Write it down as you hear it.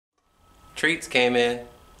treats came in.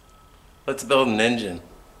 Let's build an engine.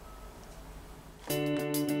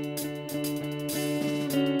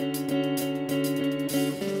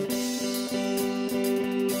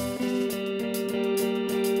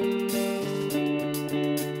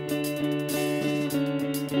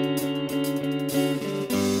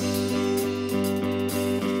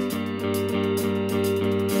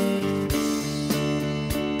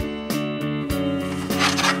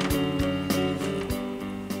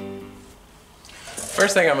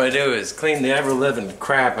 First thing I'm going to do is clean the ever-living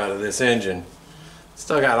crap out of this engine.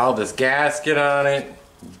 Still got all this gasket on it,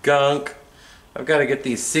 gunk. I've got to get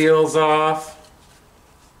these seals off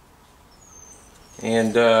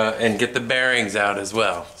and get the bearings out as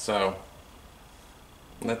well. So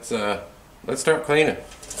let's start cleaning.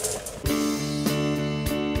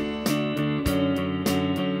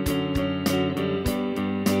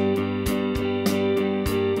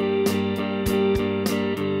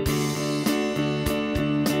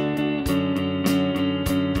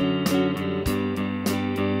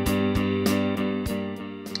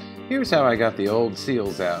 Here's how I got the old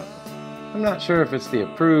seals out. I'm not sure if it's the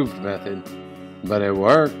approved method, but it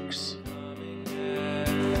works.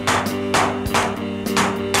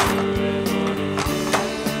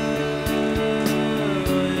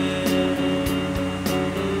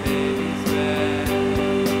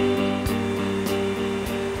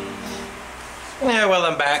 Yeah, well,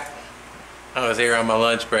 I'm back. I was here on my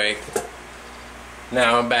lunch break.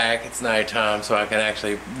 Now I'm back. It's nighttime, so I can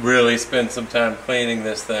actually really spend some time cleaning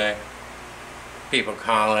this thing. People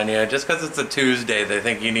calling you just because it's a Tuesday, they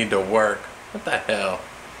think you need to work. What the hell?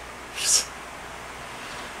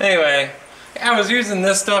 Anyway, I was using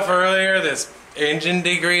this stuff earlier, this engine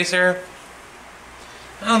degreaser.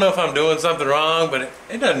 I don't know if I'm doing something wrong, but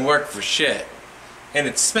it doesn't work for shit. And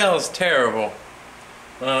it smells terrible.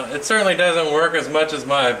 It certainly doesn't work as much as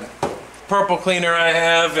my purple cleaner I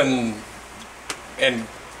have and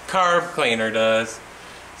carb cleaner does.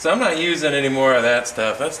 So I'm not using any more of that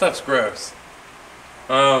stuff. That stuff's gross.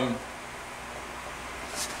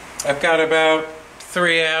 I've got about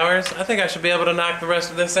 3 hours. I think I should be able to knock the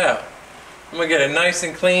rest of this out. I'm gonna get it nice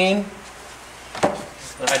and clean.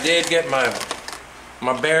 I did get my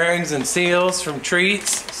bearings and seals from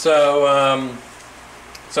Treats, so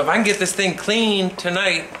if I can get this thing clean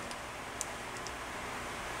tonight,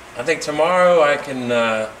 I think tomorrow I can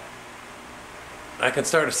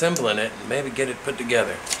start assembling it and maybe get it put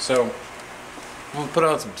together. So I'm gonna put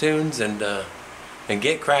on some tunes and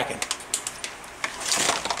get cracking.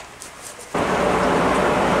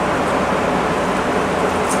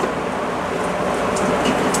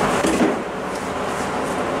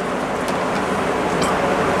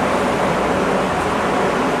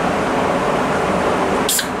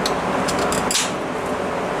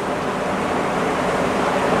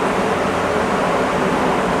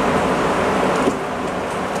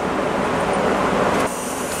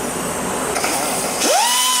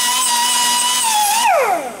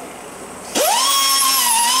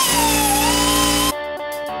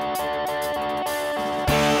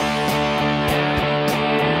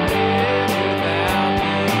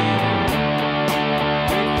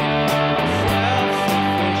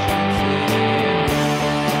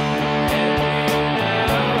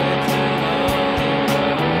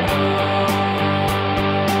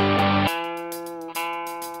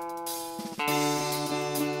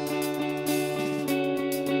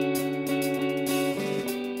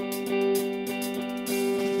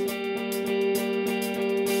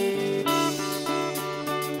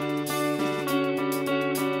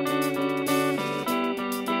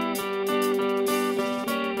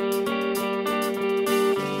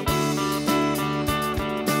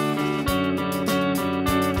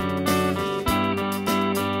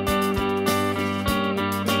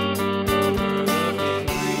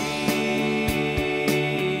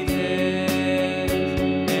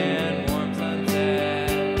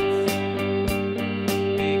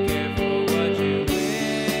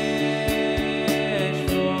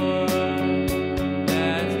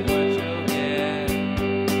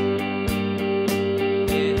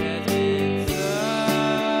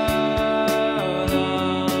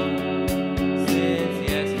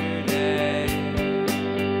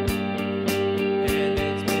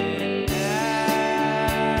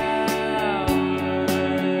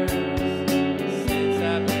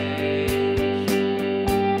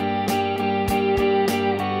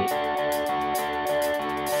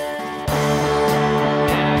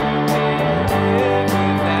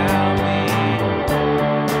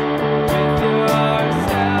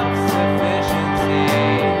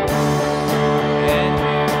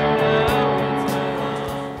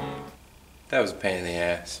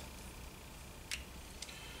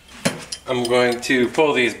 I'm going to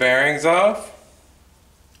pull these bearings off.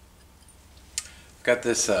 Got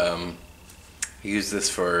this, I use this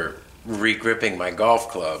for re-gripping my golf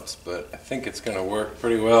clubs, but I think it's going to work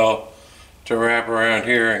pretty well to wrap around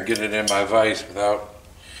here and get it in my vise without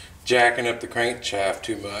jacking up the crankshaft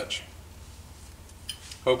too much.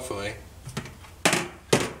 Hopefully.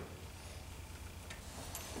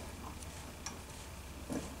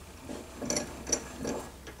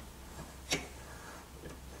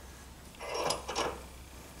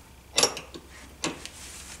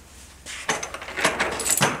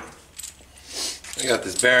 I got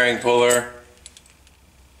this bearing puller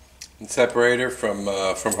and separator from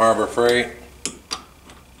Harbor Freight.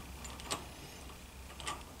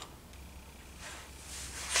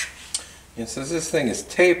 And since this thing is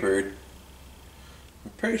tapered,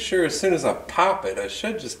 I'm pretty sure as soon as I pop it, I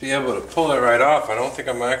should just be able to pull it right off. I don't think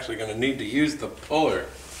I'm actually going to need to use the puller.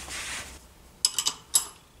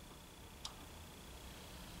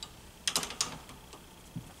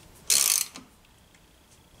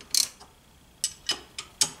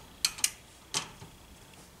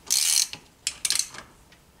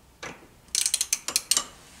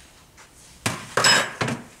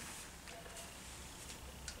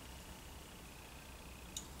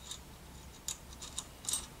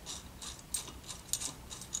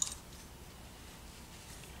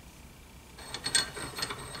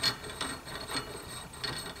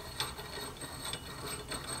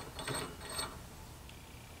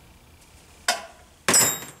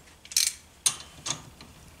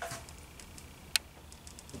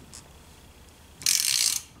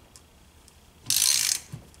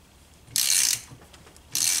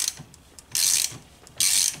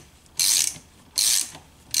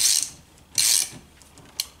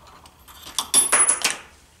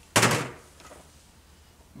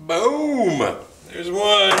 Boom! There's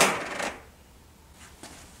one.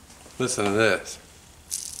 Listen to this.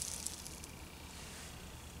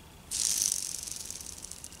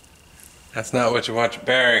 That's not what you want your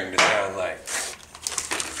bearing to sound like.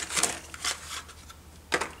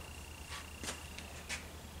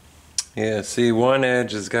 Yeah, see, one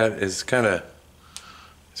edge is kind of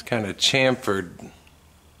chamfered,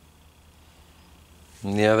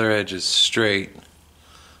 and the other edge is straight.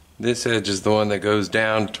 This edge is the one that goes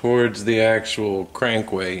down towards the actual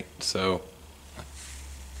crank weight, so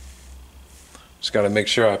just got to make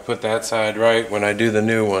sure I put that side right when I do the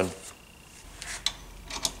new one.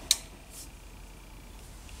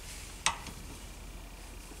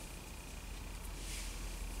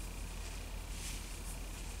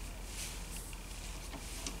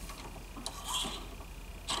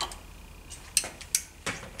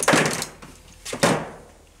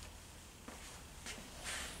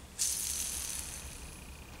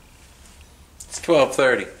 It's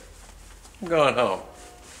 12:30. I'm going home.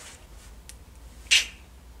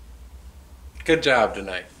 Good job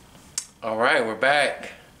tonight. All right, we're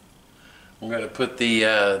back. I'm going to put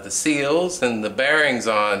the seals and the bearings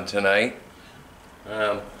on tonight.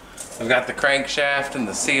 I've got the crankshaft and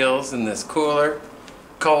the seals in this cooler,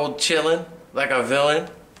 cold chilling like a villain.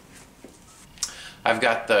 I've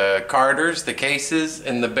got the carders, the cases,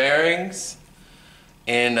 and the bearings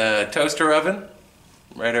in a toaster oven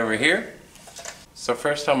right over here. So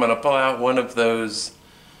first I'm going to pull out one of those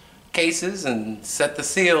cases and set the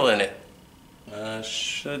seal in it.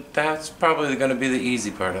 That's probably going to be the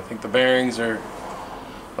easy part. I think the bearings are,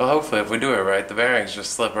 well, hopefully if we do it right, the bearings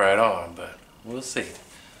just slip right on, but we'll see.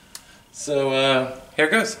 So here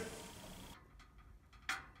goes.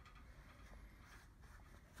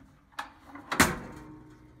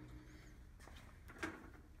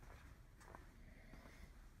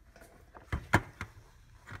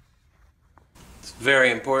 It's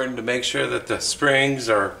very important to make sure that the springs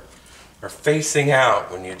are facing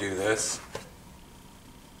out when you do this.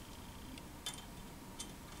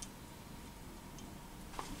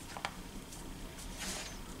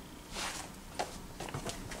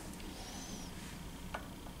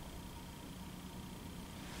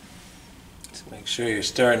 Make sure you're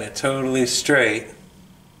starting it totally straight.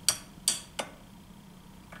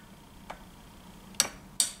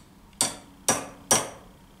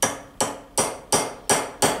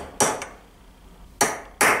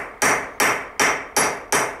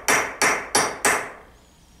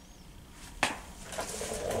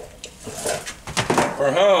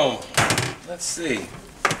 We're home. Let's see.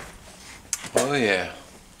 Oh yeah.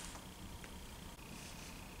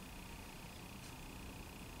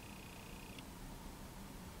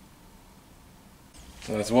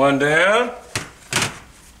 That's one down.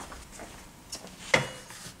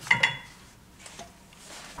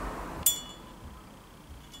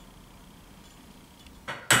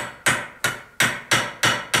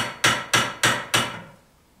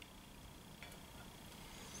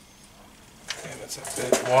 That's a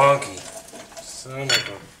bit wonky. Son of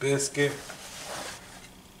a biscuit.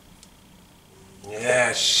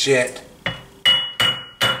 Yeah, shit.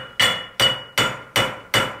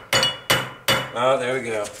 Oh, there we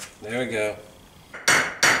go. There we go.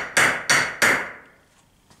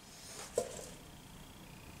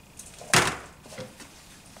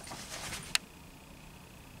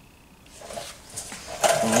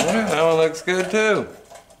 That one looks good too.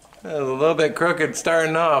 It was a little bit crooked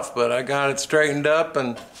starting off, but I got it straightened up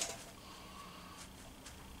and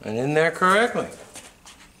in there correctly.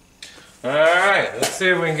 Alright, let's see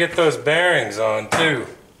if we can get those bearings on too.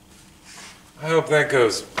 I hope that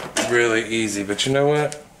goes really easy, but you know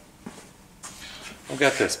what? I've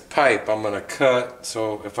got this pipe I'm going to cut,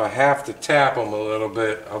 so if I have to tap them a little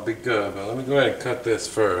bit, I'll be good. But let me go ahead and cut this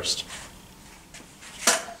first.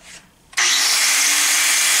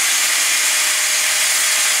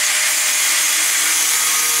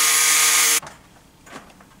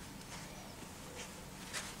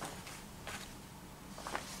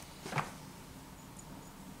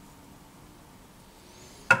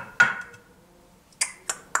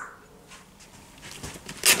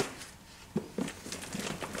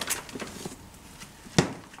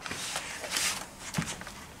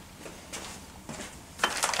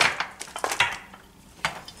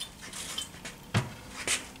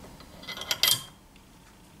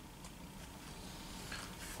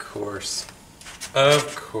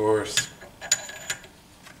 Of course.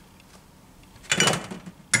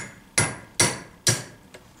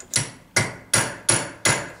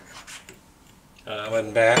 I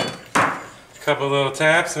went back. A couple little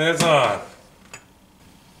taps and it's on.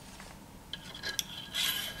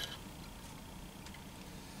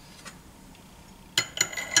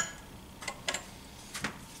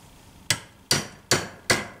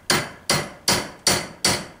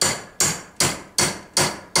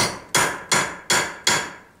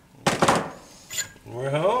 We're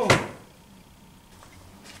home.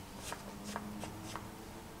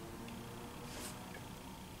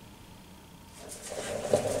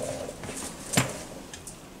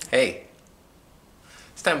 Hey,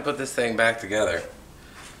 it's time to put this thing back together.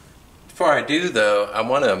 Before I do though, I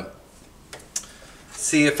want to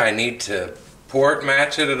see if I need to port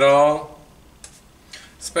match it at all.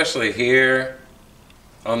 Especially here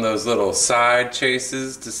on those little side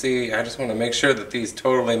chases to see. I just want to make sure that these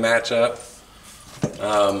totally match up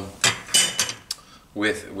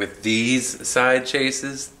with these side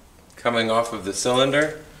chases coming off of the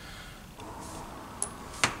cylinder.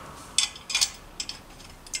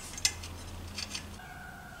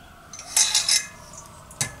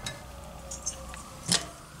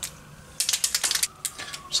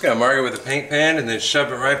 Just gotta mark it with a paint pen and then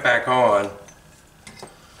shove it right back on. Make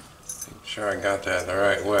sure I got that the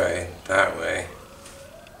right way, that way.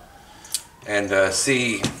 And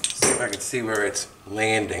see if I can see where it's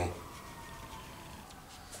landing.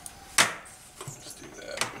 Let's do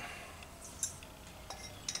that.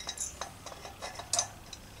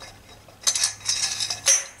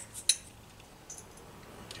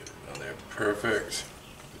 Get it on there perfect,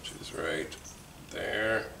 which is right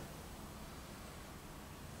there.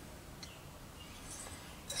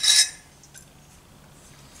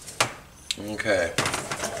 Okay.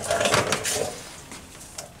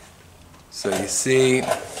 So you see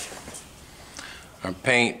our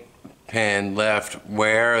paint pen left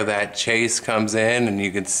where that chase comes in, and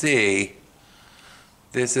you can see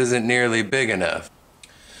this isn't nearly big enough.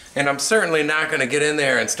 And I'm certainly not going to get in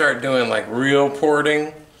there and start doing like real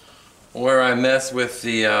porting where I mess with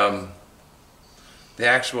the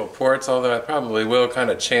actual ports, although I probably will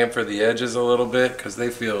kind of chamfer the edges a little bit because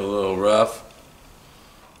they feel a little rough.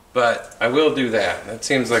 But I will do that. That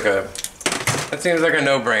seems like a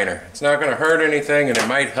no-brainer. It's not going to hurt anything and it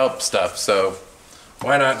might help stuff, so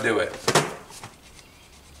why not do it?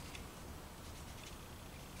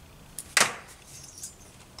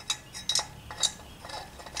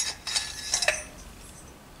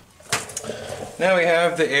 Now we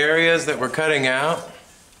have the areas that we're cutting out.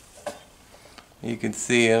 You can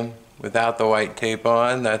see them without the white tape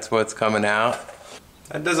on. That's what's coming out.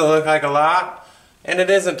 That doesn't look like a lot. And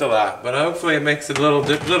it isn't a lot, but hopefully it makes a little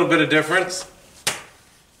bit of difference.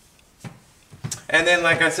 And then,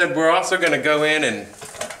 like I said, we're also going to go in and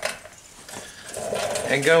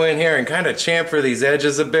go in here and kind of chamfer these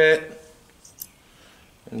edges a bit,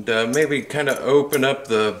 and maybe kind of open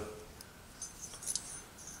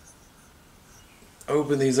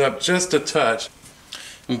these up just a touch.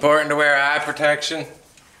 Important to wear eye protection.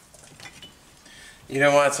 You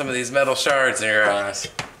don't want some of these metal shards in your eyes.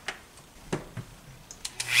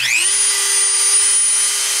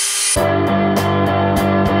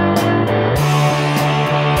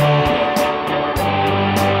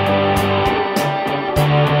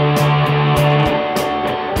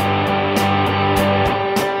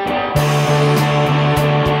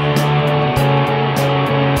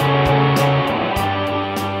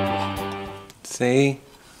 See?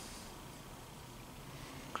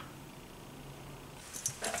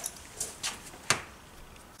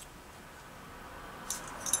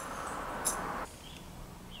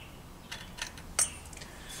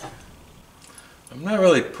 I'm not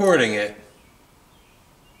really porting it.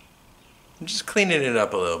 I'm just cleaning it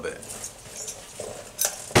up a little bit.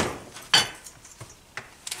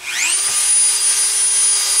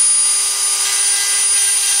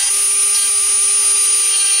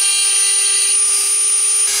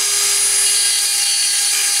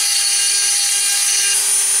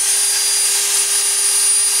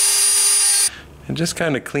 I just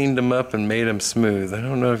kind of cleaned them up and made them smooth. I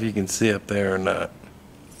don't know if you can see up there or not.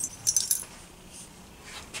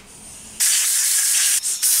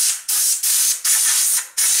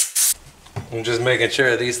 I'm just making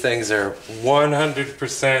sure these things are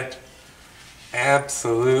 100%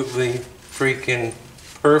 absolutely freaking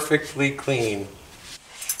perfectly clean.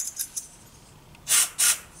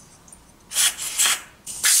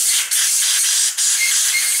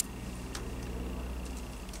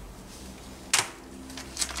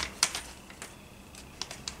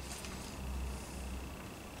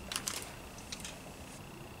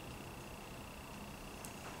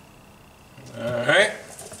 Alright.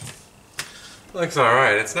 Looks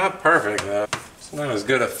alright. It's not perfect though. It's not as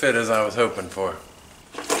good a fit as I was hoping for.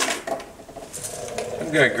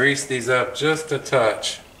 I'm going to grease these up just a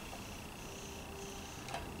touch.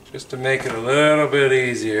 Just to make it a little bit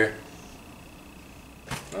easier.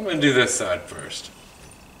 I'm going to do this side first.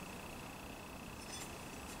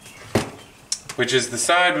 Which is the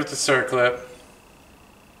side with the circlip.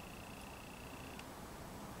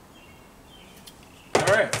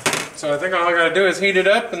 Alright. So I think all I gotta do is heat it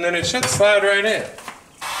up and then it should slide right in.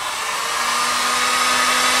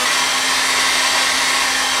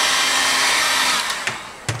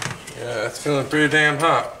 Yeah, it's feeling pretty damn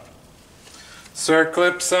hot.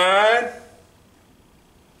 Circlip side.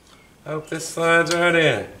 Hope this slides right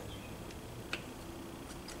in.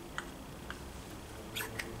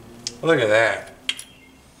 Look at that.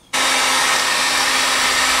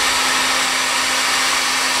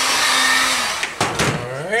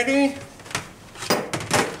 Alrighty.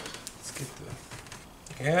 Let's get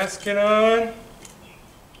the gasket on.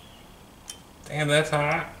 Damn, that's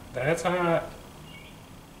hot. That's hot.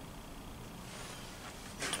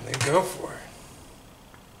 And then go for it.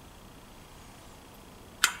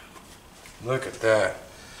 Look at that.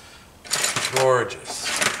 Gorgeous.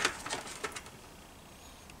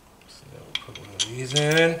 So we'll put one of these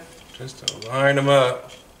in just to line them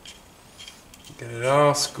up. Get it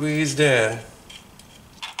all squeezed in.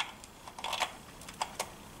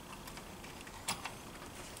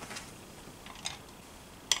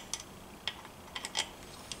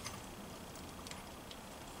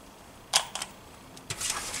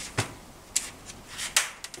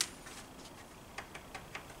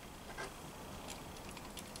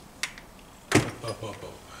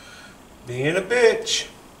 Being a bitch.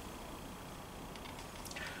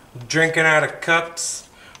 Drinking out of cups.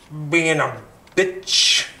 Being a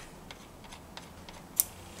bitch.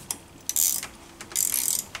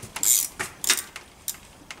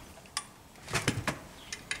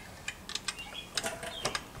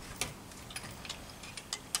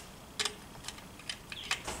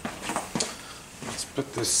 Let's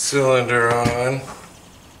put this cylinder on.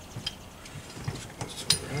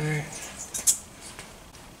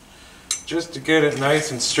 Just to get it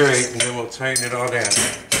nice and straight, and then we'll tighten it all down.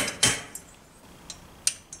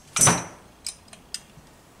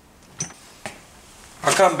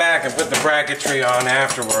 I'll come back and put the bracketry on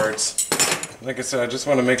afterwards. Like I said, I just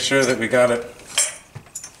want to make sure that we got it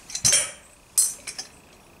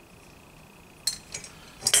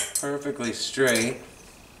perfectly straight.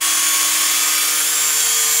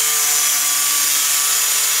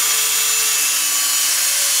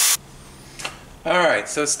 Alright,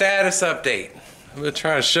 so status update. I'm going to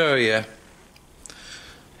try to show you.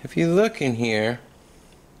 If you look in here,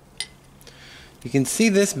 you can see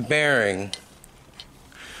this bearing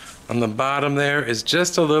on the bottom there is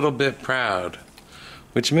just a little bit proud,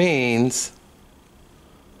 which means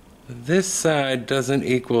this side doesn't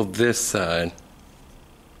equal this side.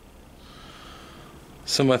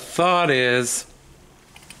 So my thought is,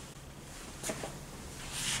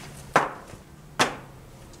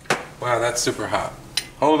 wow, that's super hot.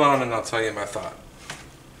 Hold on and I'll tell you my thought.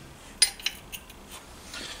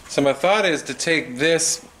 So my thought is to take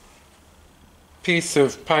this piece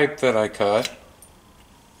of pipe that I cut,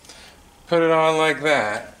 put it on like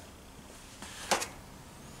that,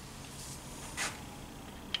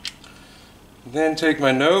 then take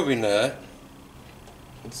my Novi nut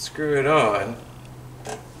and screw it on,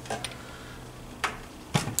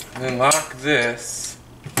 then lock this.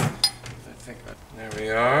 There we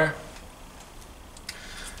are.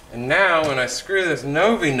 And now when I screw this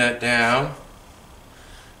Novi nut down,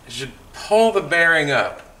 it should pull the bearing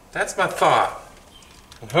up. That's my thought.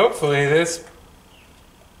 And hopefully this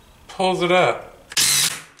pulls it up.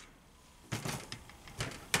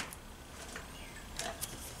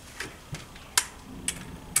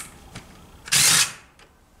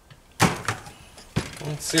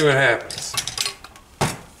 Let's see what happens.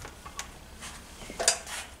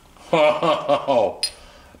 Oh,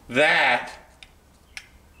 that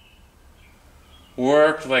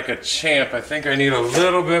worked like a champ. I think I need a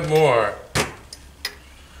little bit more.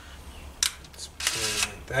 Let's put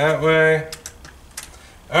it that way.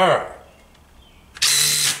 All right.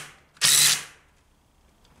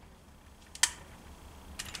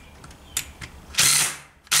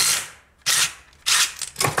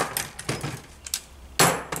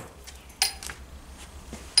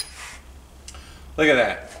 Look at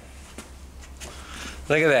that.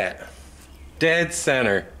 Look at that. Dead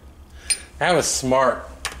center. That was smart.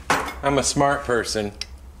 I'm a smart person.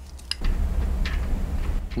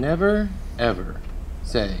 Never, ever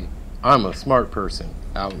say, I'm a smart person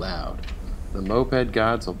out loud. The moped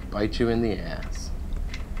gods will bite you in the ass.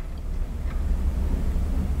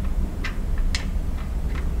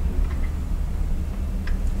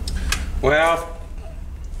 Well,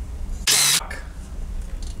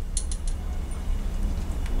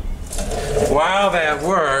 while that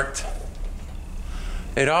worked,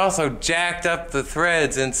 it also jacked up the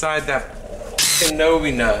threads inside that f***ing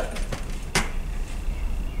Novi nut.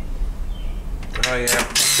 Oh yeah,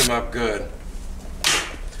 fucked them up good.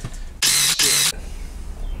 Shit.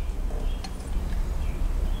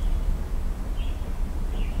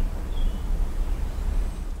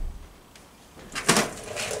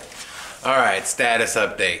 Alright, status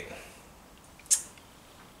update.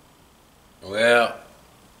 Well,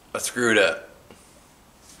 I screwed up.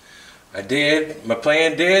 My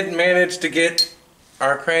plan did manage to get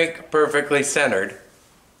our crank perfectly centered,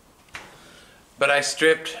 but I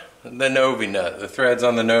stripped the Novi nut, the threads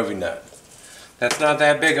on the Novi nut. That's not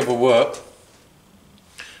that big of a whoop,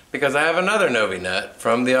 because I have another Novi nut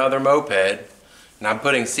from the other moped, and I'm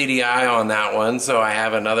putting CDI on that one, so I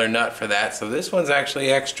have another nut for that, so this one's actually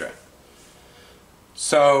extra.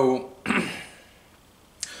 So,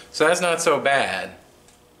 so that's not so bad.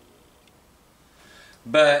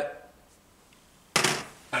 But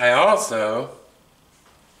I also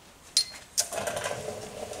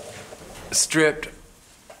stripped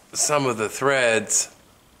some of the threads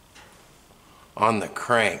on the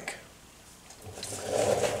crank,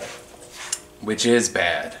 which is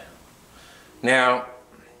bad. Now,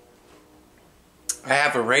 I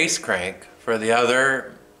have a race crank for the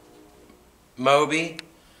other Moby,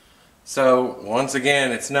 so once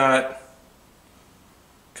again it's not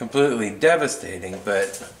completely devastating,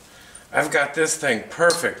 but I've got this thing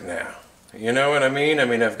perfect now. You know what I mean? I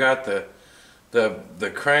mean, I've got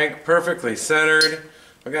the crank perfectly centered.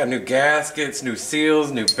 I've got new gaskets, new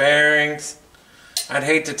seals, new bearings. I'd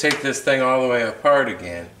hate to take this thing all the way apart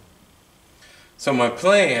again. So my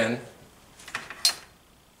plan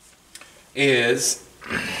is,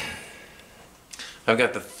 I've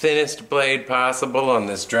got the thinnest blade possible on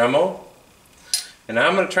this Dremel, and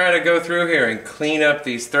I'm going to try to go through here and clean up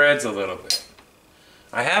these threads a little bit.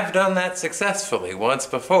 I have done that successfully once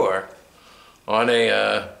before on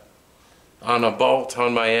a bolt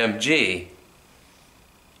on my MG,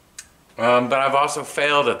 but I've also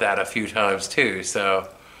failed at that a few times too. So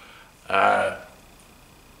I'm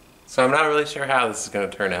not really sure how this is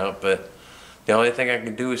going to turn out, but the only thing I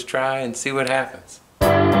can do is try and see what happens.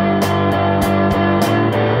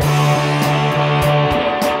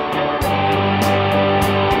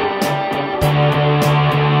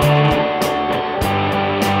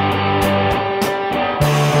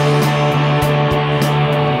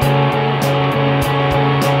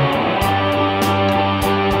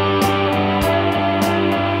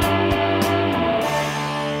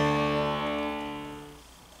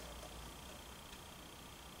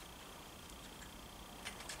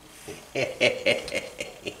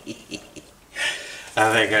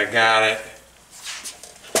 I think I got it.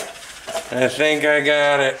 I think I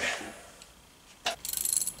got it.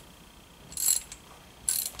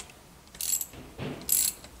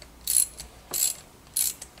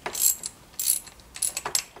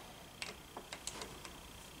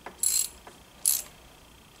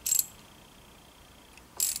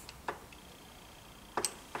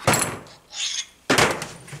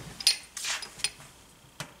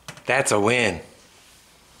 That's a win.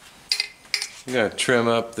 I'm gonna trim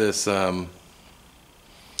up this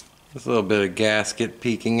There's a little bit of gasket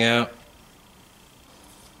peeking out.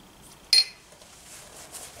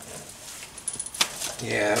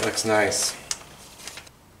 Yeah, it looks nice.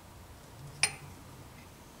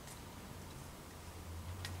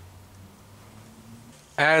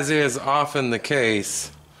 As is often the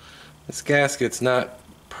case, this gasket's not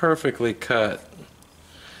perfectly cut,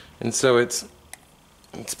 and so it's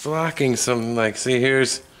blocking some, like, see,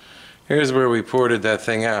 here's where we ported that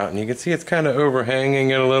thing out, and you can see it's kind of overhanging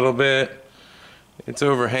it a little bit. It's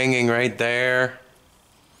overhanging right there.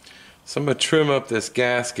 So I'm going to trim up this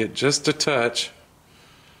gasket just a touch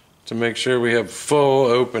to make sure we have full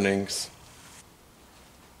openings.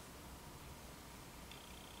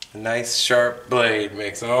 A nice sharp blade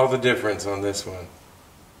makes all the difference on this one.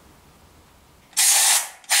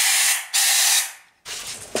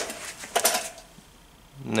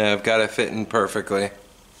 Now I've got it fitting perfectly.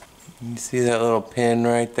 You see that little pin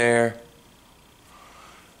right there?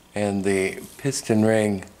 And the piston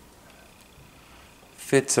ring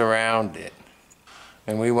fits around it.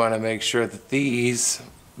 And we want to make sure that these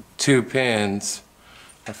two pins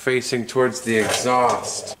are facing towards the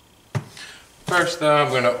exhaust. First though, I'm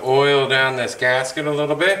going to oil down this gasket a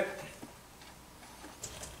little bit.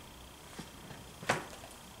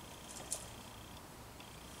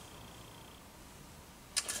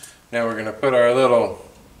 Now we're going to put our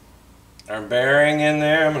bearing in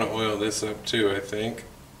there. I'm going to oil this up too, I think.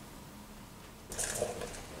 It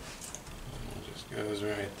just goes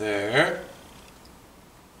right there.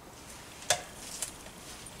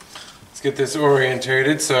 Let's get this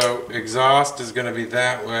orientated. So exhaust is going to be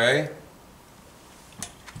that way.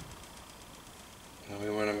 And we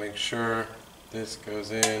want to make sure this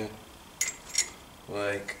goes in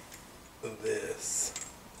like this.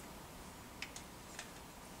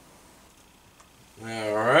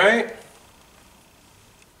 Alright.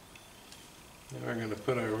 Now we're going to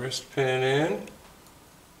put our wrist pin in.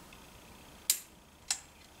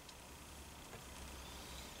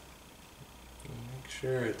 Make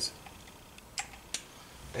sure it's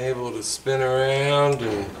able to spin around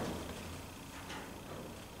and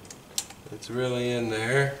it's really in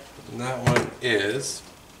there. And that one is.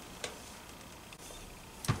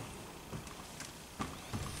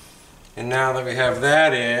 And now that we have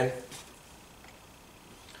that in,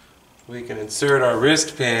 we can insert our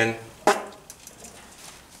wrist pin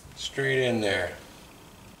straight in there.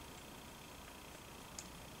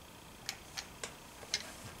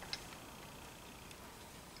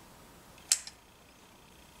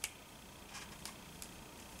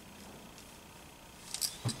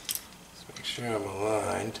 Let's make sure I'm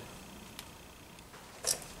aligned.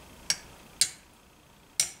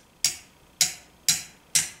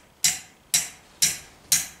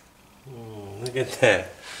 Look at that.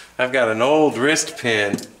 I've got an old wrist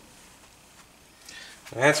pin.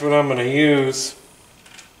 That's what I'm going to use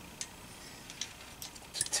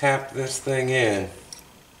to tap this thing in.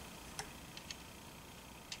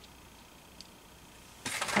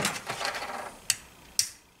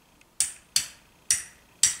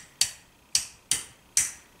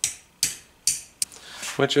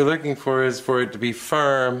 What you're looking for is for it to be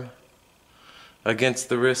firm against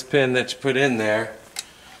the wrist pin that you put in there,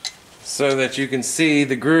 so that you can see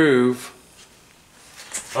the groove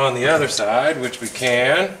on the other side, which we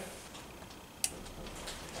can.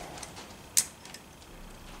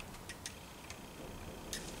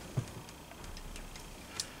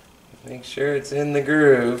 Make sure it's in the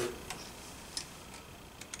groove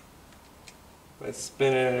by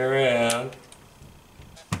spinning it around.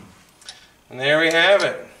 And there we have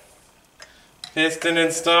it. Piston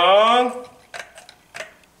installed.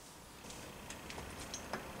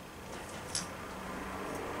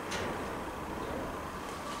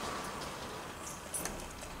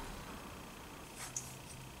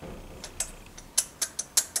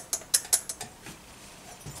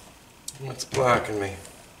 What's blocking me?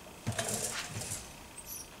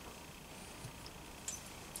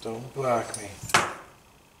 Don't block me.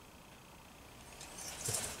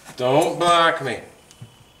 Don't block me.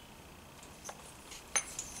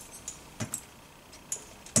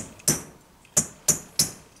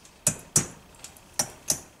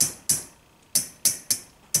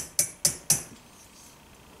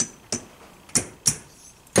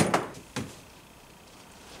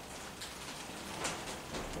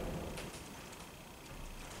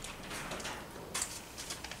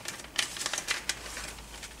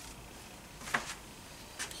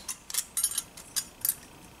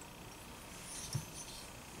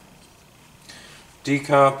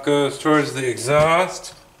 Decomp goes towards the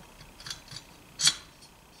exhaust.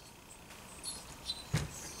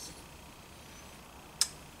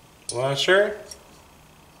 Washer.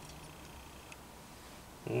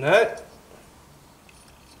 nut.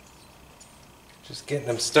 Just getting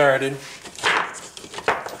them started.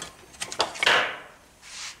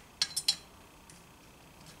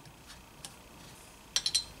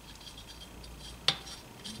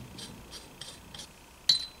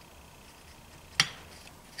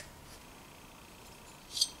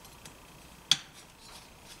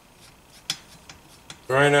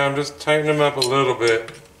 Right now I'm just tightening them up a little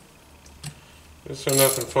bit, just so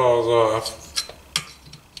nothing falls off.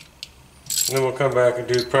 And then we'll come back and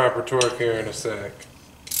do proper torque here in a sec.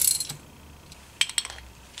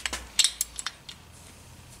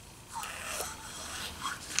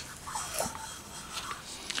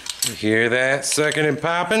 You hear that sucking and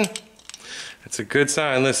popping? That's a good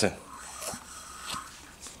sign, listen.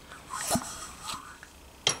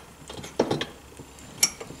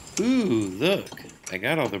 Ooh, look. I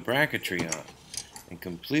got all the bracketry on and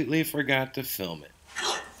completely forgot to film it.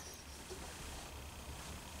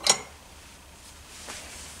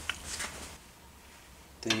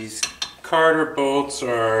 These Carter bolts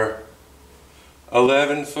are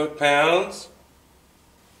 11 foot-pounds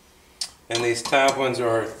and these top ones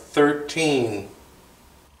are 13.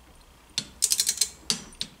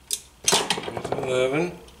 There's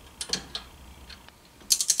 11.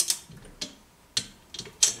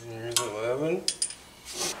 Here's 11.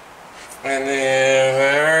 And then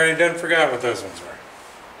I already done forgot what those ones were.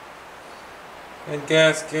 And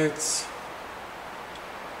gaskets,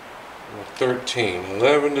 13,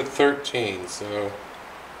 11 to 13. So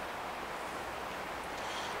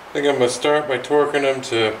I think I'm gonna start by torquing them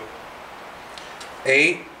to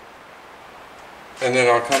 8, and then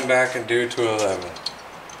I'll come back and do to 11.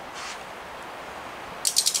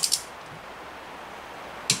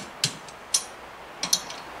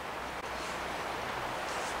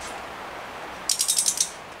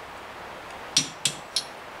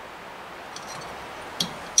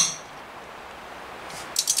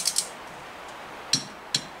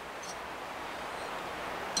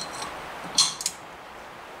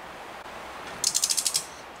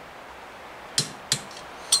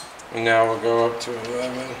 And now we'll go up to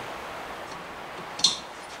 11.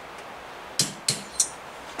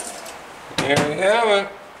 There we have it.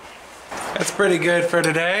 That's pretty good for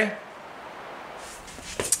today.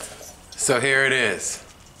 So here it is.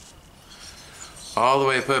 All the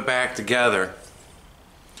way put back together.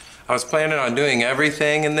 I was planning on doing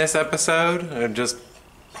everything in this episode, just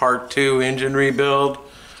part 2 engine rebuild,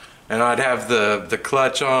 and I'd have the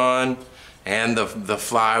clutch on and the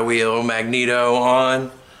flywheel magneto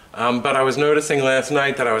on. But I was noticing last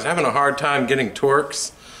night that I was having a hard time getting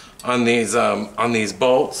torques on these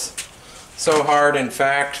bolts. So hard, in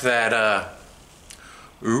fact, that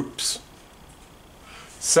oops.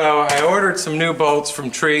 So I ordered some new bolts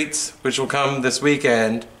from Treats, which will come this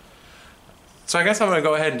weekend. So I guess I'm gonna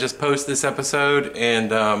go ahead and just post this episode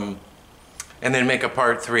and then make a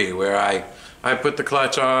part 3 where I put the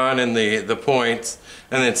clutch on and the points,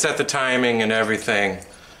 and then set the timing and everything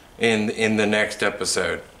in the next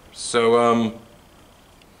episode. So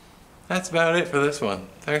that's about it for this one.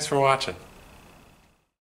 Thanks for watching.